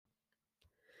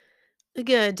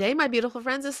Good day, my beautiful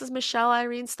friends. This is Michelle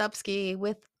Irene Stupski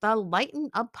with the Lighten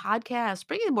Up podcast,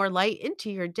 bringing more light into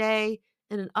your day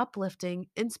in an uplifting,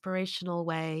 inspirational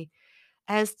way.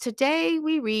 As today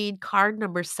we read card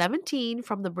number 17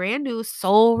 from the brand new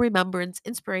Soul Remembrance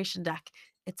Inspiration deck.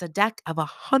 It's a deck of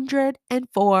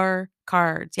 104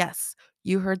 cards. Yes,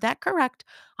 you heard that correct.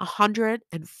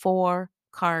 104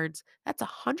 cards. That's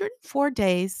 104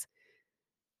 days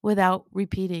without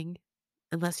repeating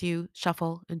unless you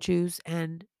shuffle and choose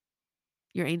and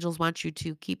your angels want you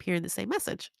to keep hearing the same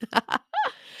message.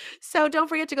 So don't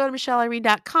forget to go to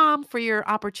michelleirene.com for your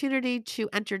opportunity to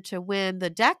enter to win the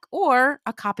deck or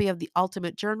a copy of the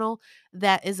Ultimate Journal.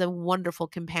 That is a wonderful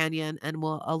companion and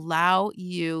will allow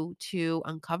you to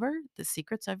uncover the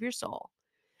secrets of your soul.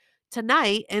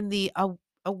 Tonight in the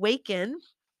Awaken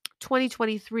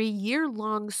 2023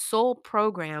 year-long soul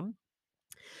program,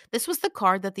 this was the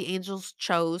card that the angels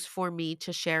chose for me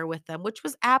to share with them, which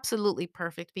was absolutely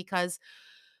perfect because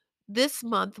this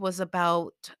month was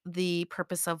about the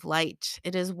purpose of light.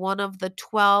 It is one of the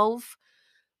 12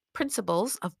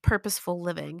 principles of purposeful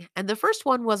living. And the first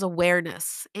one was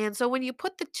awareness. And so when you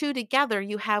put the two together,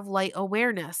 you have light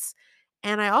awareness.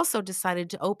 And I also decided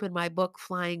to open my book,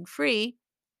 Flying Free,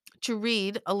 to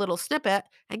read a little snippet.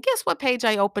 And guess what page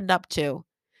I opened up to?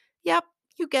 Yep,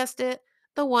 you guessed it.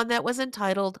 The one that was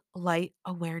entitled Light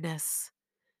Awareness.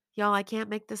 Y'all, I can't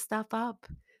make this stuff up.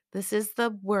 This is the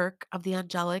work of the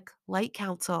Angelic Light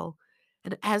Council.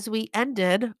 And as we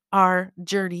ended our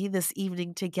journey this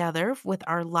evening together with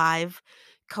our live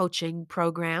coaching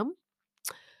program,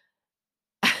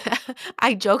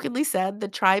 I jokingly said the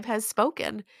tribe has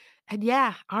spoken. And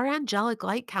yeah, our Angelic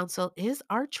Light Council is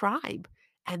our tribe,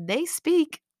 and they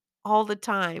speak all the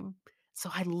time. So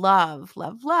I love,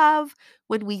 love, love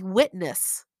when we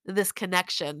witness this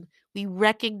connection. We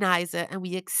recognize it and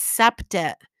we accept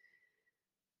it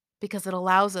because it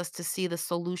allows us to see the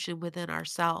solution within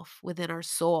ourself, within our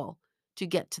soul, to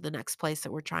get to the next place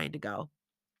that we're trying to go.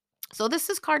 So this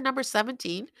is card number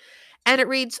 17, and it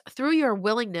reads, through your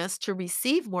willingness to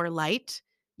receive more light,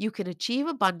 you can achieve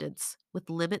abundance with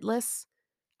limitless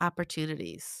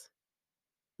opportunities.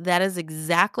 That is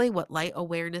exactly what light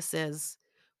awareness is.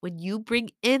 When you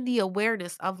bring in the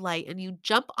awareness of light and you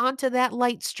jump onto that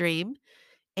light stream,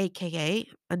 aka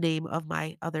a name of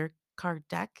my other card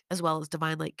deck, as well as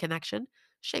Divine Light Connection.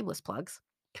 Shameless plugs.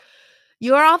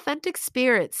 Your authentic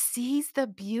spirit sees the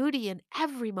beauty in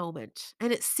every moment,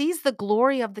 and it sees the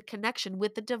glory of the connection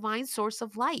with the divine source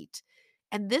of light.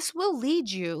 And this will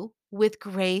lead you with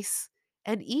grace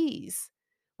and ease,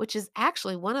 which is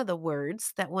actually one of the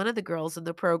words that one of the girls in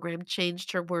the program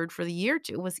changed her word for the year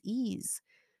to was ease.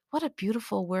 What a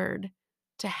beautiful word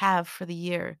to have for the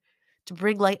year, to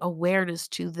bring light awareness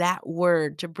to that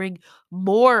word, to bring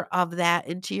more of that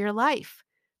into your life.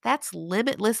 That's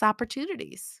limitless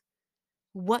opportunities.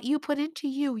 What you put into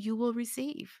you, you will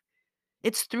receive.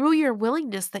 It's through your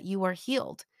willingness that you are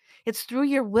healed. It's through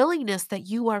your willingness that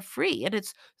you are free. And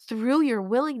it's through your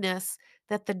willingness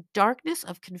that the darkness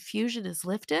of confusion is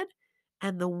lifted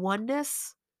and the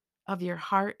oneness of your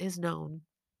heart is known.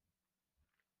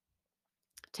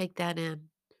 Take that in.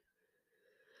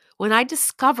 When I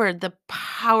discovered the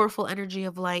powerful energy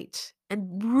of light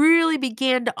and really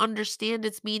began to understand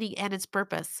its meaning and its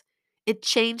purpose, it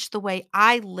changed the way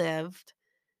I lived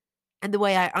and the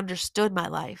way I understood my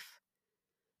life.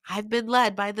 I've been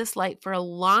led by this light for a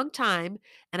long time,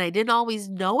 and I didn't always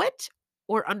know it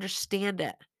or understand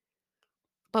it.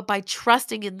 But by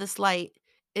trusting in this light,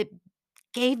 it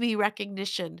gave me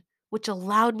recognition, which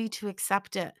allowed me to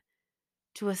accept it,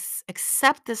 to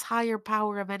accept this higher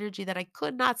power of energy that I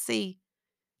could not see.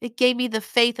 It gave me the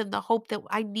faith and the hope that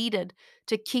I needed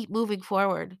to keep moving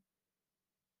forward.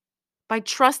 By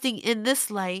trusting in this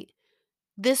light,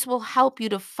 this will help you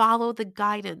to follow the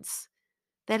guidance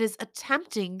that is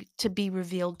attempting to be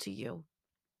revealed to you.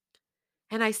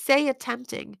 And I say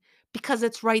attempting because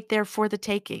it's right there for the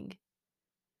taking.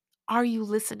 Are you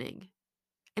listening?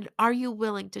 And are you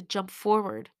willing to jump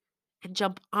forward and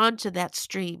jump onto that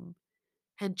stream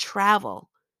and travel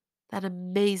that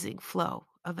amazing flow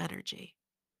of energy?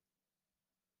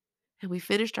 And we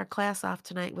finished our class off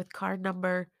tonight with card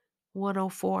number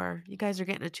 104. You guys are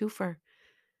getting a twofer.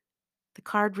 The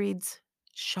card reads,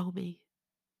 show me.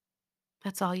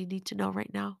 That's all you need to know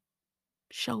right now.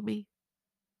 Show me.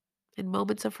 In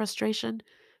moments of frustration,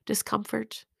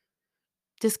 discomfort,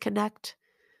 disconnect,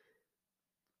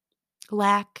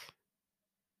 lack,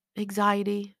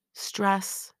 anxiety,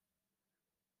 stress,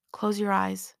 close your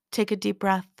eyes, take a deep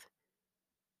breath,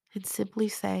 and simply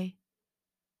say,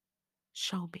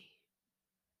 show me.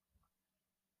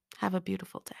 Have a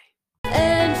beautiful day.